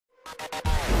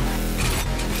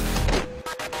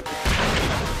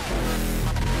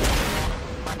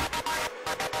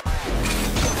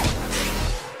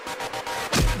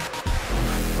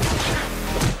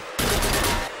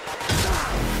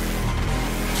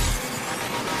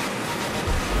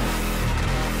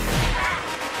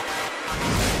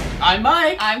I'm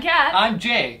Mike. I'm Kat. I'm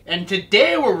Jay. And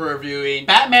today we're reviewing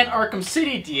Batman Arkham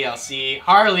City DLC,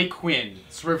 Harley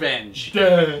Quinn's Revenge.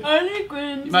 Harley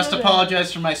Quinn. You must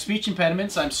apologize for my speech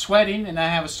impediments. I'm sweating and I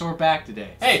have a sore back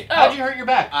today. Hey, how'd you hurt your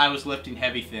back? I was lifting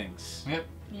heavy things. Yep.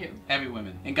 You. Heavy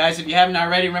women. And guys, if you haven't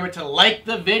already, remember to like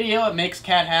the video. It makes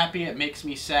Kat happy. It makes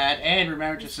me sad. And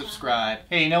remember to subscribe.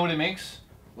 Hey, you know what it makes?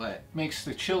 What? Makes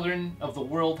the children of the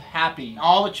world happy.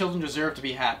 All the children deserve to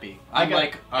be happy.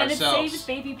 Unlike And it ourselves. saves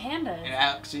baby pandas. And it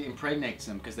actually impregnates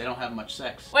them because they don't have much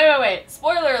sex. Wait.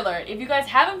 Spoiler alert. If you guys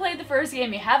haven't played the first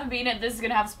game, you haven't beaten it, this is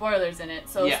gonna have spoilers in it.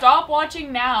 So Yeah. stop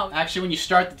watching now. Actually, when you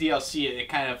start the DLC, it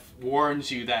kind of warns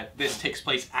you that this takes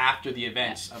place after the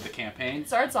events of the campaign. It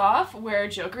starts off where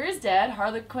Joker is dead,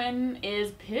 Harley Quinn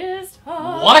is pissed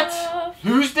off. What?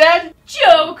 Who's dead?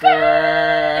 Joker!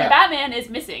 Grrr. And Batman is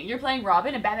missing. You're playing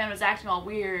Robin, and Batman was acting all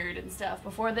weird and stuff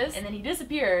before this, and then he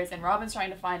disappears, and Robin's trying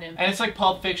to find him. And it's like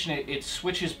Pulp Fiction, it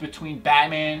switches between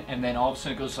Batman and then all of a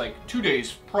sudden it goes like 2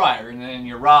 days prior and then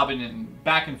you're Robin and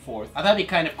back and forth. I thought it'd be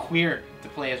kind of queer to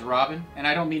play as Robin, and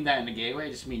I don't mean that in a gay way, I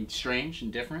just mean strange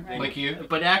and different. Right. Like you.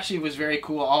 But actually it was very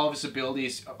cool. All of his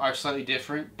abilities are slightly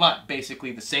different, but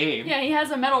basically the same. Yeah, he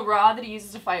has a metal rod that he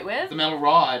uses to fight with. The metal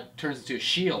rod turns into a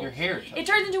shield. Your hair. It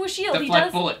turns into a shield.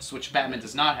 Deflect bullets, which Batman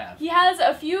does not have. He has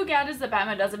a few gadgets that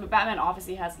Batman doesn't, but Batman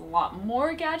obviously has a lot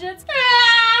more gadgets.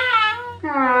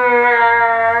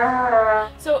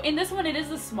 So in this one, it is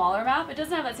a smaller map. It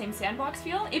doesn't have that same sandbox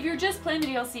feel. If you're just playing the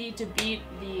DLC to beat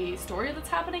the story that's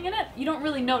happening in it, you don't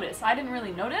really notice. I didn't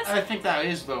really notice. I think that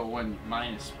is, though, one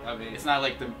minus of it. It's not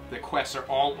like the quests are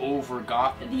all over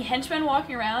Gotham. The henchmen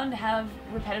walking around have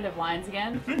repetitive lines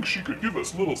again. You think she could give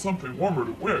us a little something warmer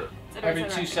to wear? Every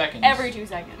 2 seconds. Every 2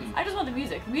 seconds. I just want the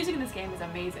music. The music in this game is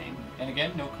amazing. And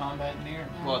again, no combat in the air.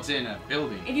 Well, it's in a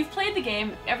building. If you've played the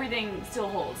game, everything still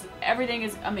holds. Everything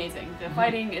is amazing. The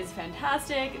fighting is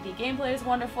fantastic, the gameplay is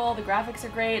wonderful, the graphics are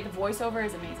great, the voiceover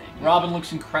is amazing. Robin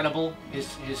looks incredible.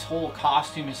 His whole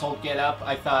costume, his whole get-up.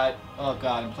 I thought, oh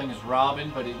god, I'm playing as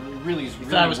Robin, but it really is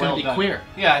really thought it was well gonna be done. queer.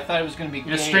 Yeah, I thought it was going to be In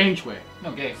gay. a strange way.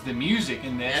 No, gay. The music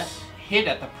in this hit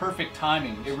at the perfect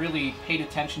timing. It really paid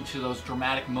attention to those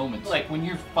dramatic moments. Like when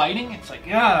you're fighting, it's like,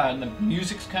 yeah, and the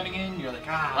music's coming in, you're like,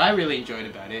 ah. What I really enjoyed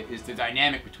about it is the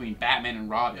dynamic between Batman and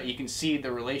Robin. You can see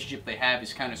the relationship they have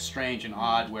is kind of strange and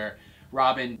odd, where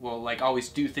Robin will like always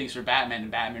do things for Batman and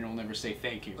Batman will never say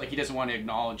thank you. Like he doesn't want to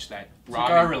acknowledge that It's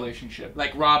Robin, like our relationship.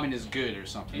 like Robin is good or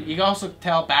something. You can also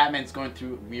tell Batman's going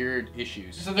through weird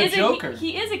issues. So the Joker.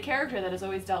 He is a character that has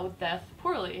always dealt with death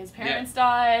poorly. His parents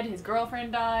died, his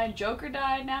girlfriend died, Joker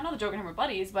died. Now, not the Joker and him are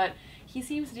buddies, but he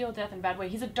seems to deal with death in a bad way.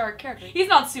 He's a dark character. He's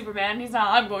not Superman. He's not,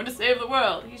 I'm going to save the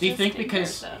world. He's Do you just think taking care of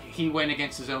because stuff. he went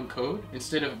against his own code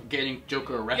instead of getting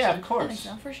Joker arrested? Yeah, of I think course.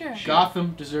 so, for sure.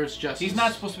 Gotham deserves justice. He's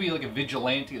not supposed to be like a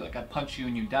vigilante, like I punch you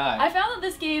and you die. I found that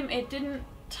this game, it didn't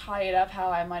tie it up how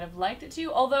I might have liked it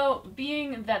to, although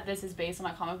being that this is based on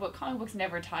a comic books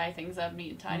never tie things up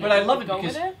neat and tidy. But I love it Go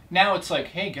because with it. now it's like,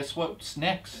 hey, guess what's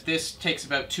next? This takes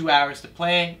about 2 hours to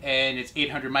play, and it's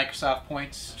 800 Microsoft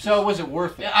points. So was it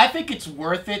worth it? Yeah, I think it's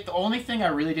worth it. The only thing I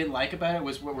really didn't like about it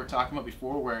was what we were talking about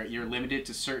before, where you're limited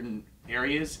to certain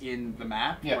areas in the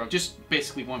map, Yeah. or just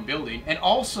basically one building. And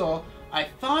also, I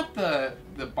thought the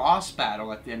boss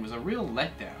battle at the end was a real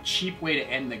letdown. Cheap way to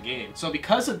end the game. So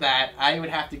because of that, I would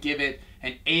have to give it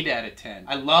an 8 out of 10.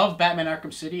 I love Batman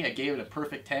Arkham City. I gave it a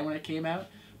perfect 10 when it came out.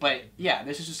 But yeah,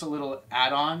 this is just a little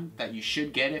add-on that you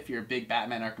should get if you're a big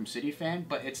Batman Arkham City fan,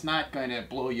 but it's not going to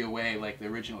blow you away like the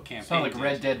original campaign. It's not like did.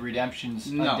 Red Dead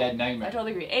Redemption's No. Undead I Nightmare.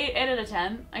 totally agree. 8 out of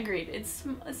 10. Agreed. It's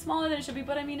smaller than it should be,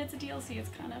 but I mean, it's a DLC. It's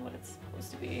kind of what it's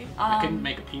supposed to be. I couldn't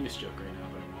make a penis joke right now,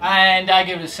 but... And I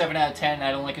give it a 7 out of 10.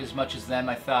 I don't like it as much as them.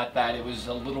 I thought that it was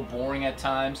a little boring at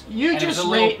times. You And it was just a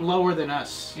little- rate lower than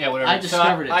us. Yeah, whatever. I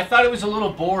discovered it. I thought it was a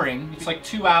little boring. It's like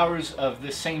 2 hours of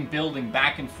the same building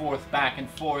back and forth, back and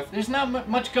forth. There's not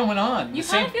much going on. You The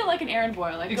kind same- of feel like an errand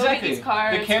boy. Like, Exactly. go get these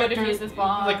cards, go defuse this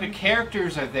bomb. Like the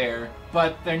characters are there,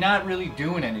 but they're not really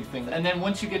doing anything. And then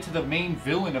once you get to the main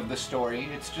villain of the story,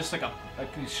 it's just like an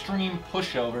extreme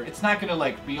pushover. It's not gonna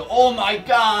like be, oh my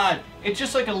god! It's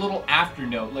just like a little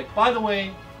afternote. Like, by the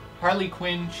way, Harley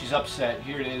Quinn, she's upset.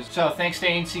 Here it is. So thanks to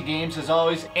A&C Games as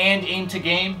always, and Aim to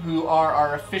Game, who are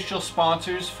our official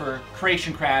sponsors for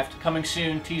Creation Craft. Coming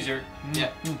soon, teaser.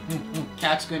 Yeah.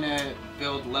 Kat's gonna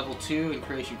build level 2 in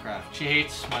Creation Craft. She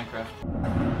hates Minecraft.